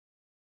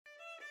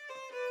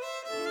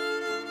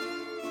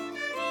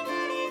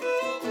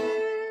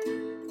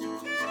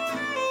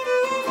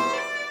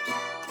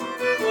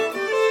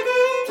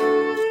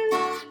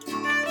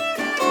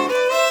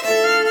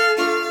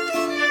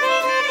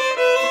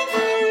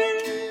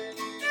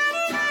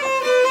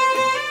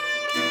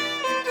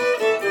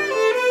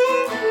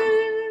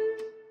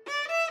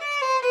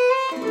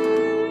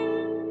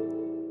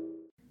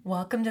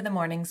Welcome to the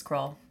Morning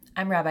Scroll.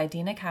 I'm Rabbi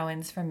Dina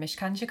Cowens from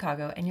Mishkan,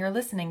 Chicago, and you're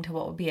listening to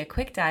what will be a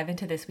quick dive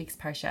into this week's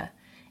Parsha.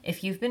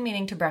 If you've been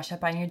meaning to brush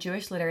up on your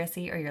Jewish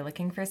literacy or you're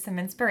looking for some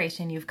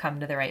inspiration, you've come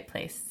to the right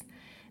place.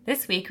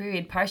 This week we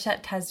read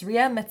Parshat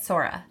Tazria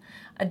Metzora,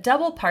 a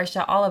double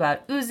Parsha all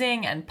about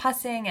oozing and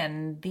pussing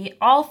and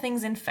all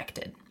things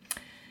infected.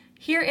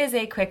 Here is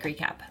a quick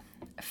recap.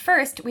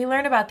 First, we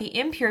learn about the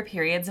impure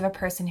periods of a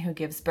person who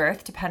gives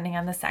birth, depending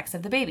on the sex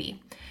of the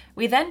baby.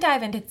 We then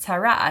dive into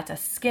tzaraat, a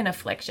skin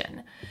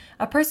affliction.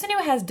 A person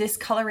who has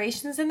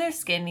discolorations in their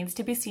skin needs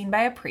to be seen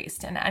by a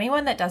priest, and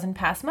anyone that doesn't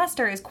pass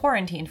muster is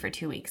quarantined for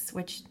 2 weeks,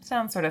 which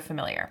sounds sort of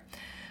familiar.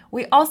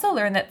 We also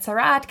learn that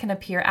tzaraat can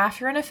appear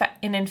after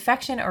an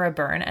infection or a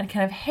burn and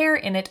can have hair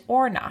in it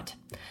or not.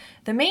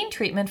 The main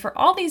treatment for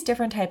all these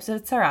different types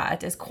of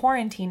tzaraat is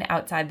quarantine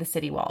outside the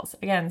city walls.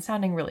 Again,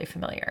 sounding really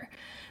familiar.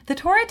 The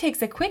Torah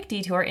takes a quick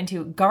detour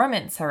into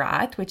garment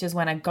tzaraat, which is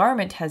when a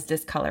garment has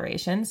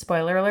discoloration.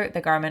 Spoiler alert,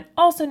 the garment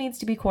also needs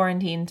to be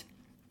quarantined.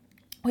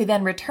 We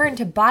then return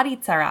to body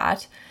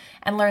tzaraat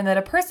and learn that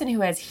a person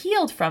who has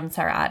healed from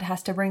tzaraat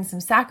has to bring some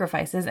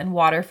sacrifices and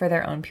water for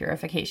their own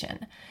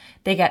purification.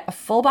 They get a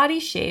full body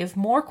shave,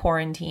 more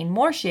quarantine,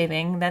 more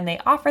shaving, then they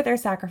offer their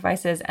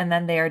sacrifices, and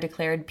then they are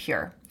declared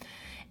pure.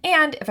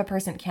 And if a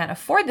person can't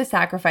afford the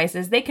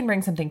sacrifices, they can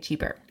bring something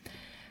cheaper.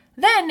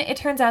 Then it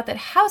turns out that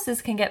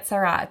houses can get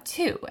tzaraat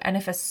too, and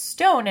if a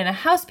stone in a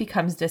house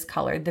becomes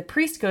discolored, the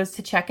priest goes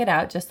to check it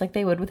out just like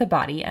they would with a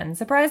body, and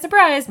surprise,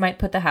 surprise, might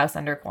put the house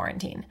under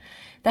quarantine.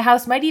 The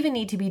house might even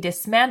need to be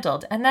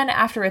dismantled, and then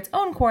after its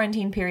own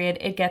quarantine period,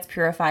 it gets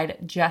purified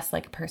just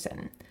like a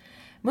person.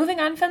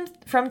 Moving on from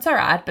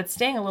tzaraat, but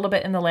staying a little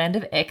bit in the land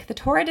of ik, the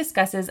Torah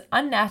discusses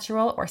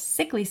unnatural or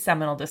sickly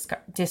seminal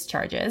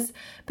discharges,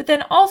 but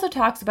then also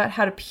talks about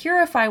how to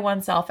purify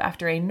oneself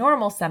after a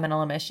normal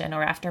seminal emission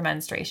or after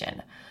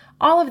menstruation.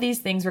 All of these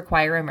things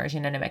require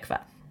immersion in a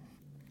mikveh.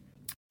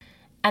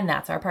 And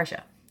that's our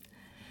Parsha.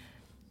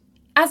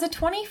 As a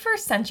 21st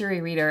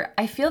century reader,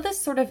 I feel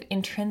this sort of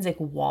intrinsic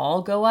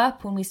wall go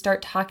up when we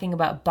start talking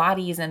about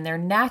bodies and their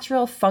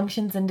natural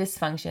functions and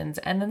dysfunctions,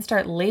 and then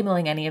start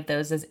labeling any of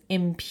those as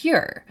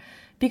impure,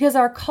 because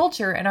our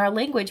culture and our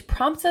language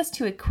prompts us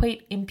to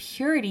equate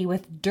impurity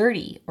with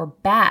dirty or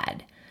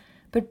bad.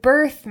 But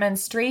birth,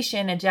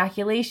 menstruation,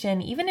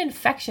 ejaculation, even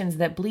infections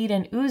that bleed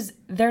and ooze,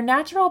 they're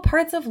natural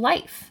parts of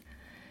life.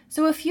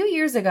 So a few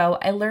years ago,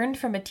 I learned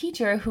from a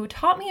teacher who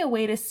taught me a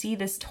way to see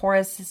this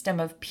Torah system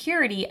of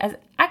purity as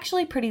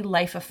actually pretty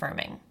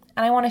life-affirming,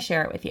 and I want to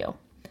share it with you.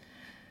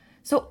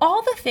 So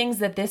all the things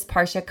that this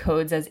Parsha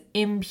codes as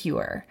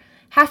impure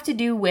have to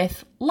do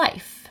with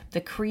life,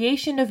 the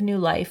creation of new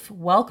life,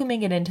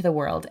 welcoming it into the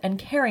world, and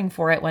caring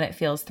for it when it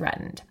feels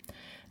threatened.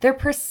 They're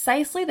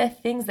precisely the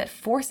things that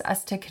force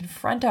us to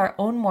confront our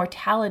own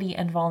mortality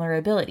and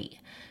vulnerability,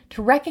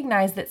 to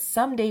recognize that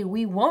someday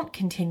we won't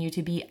continue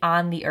to be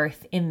on the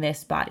earth in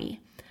this body.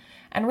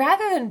 And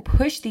rather than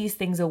push these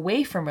things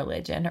away from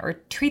religion or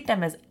treat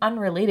them as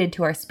unrelated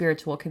to our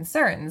spiritual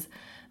concerns,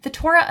 the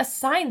Torah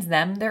assigns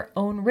them their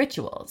own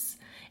rituals.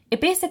 It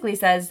basically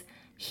says,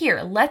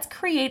 here, let's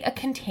create a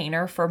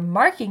container for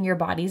marking your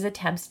body's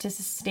attempts to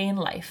sustain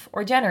life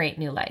or generate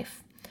new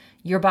life.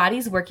 Your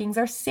body's workings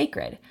are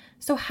sacred,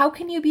 so how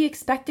can you be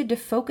expected to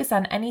focus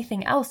on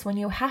anything else when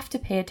you have to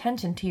pay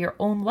attention to your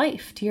own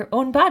life, to your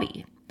own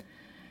body?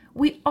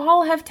 We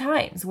all have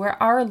times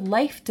where our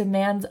life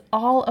demands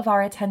all of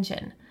our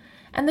attention,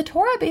 and the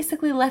Torah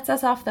basically lets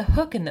us off the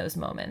hook in those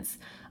moments,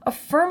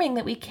 affirming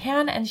that we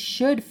can and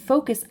should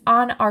focus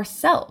on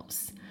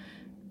ourselves.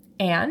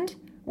 And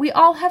we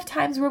all have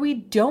times where we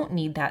don't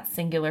need that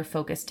singular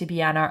focus to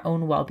be on our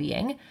own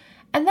well-being,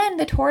 and then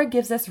the Torah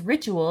gives us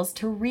rituals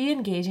to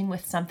re-engaging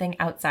with something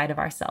outside of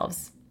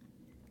ourselves.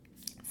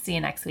 See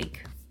you next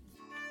week.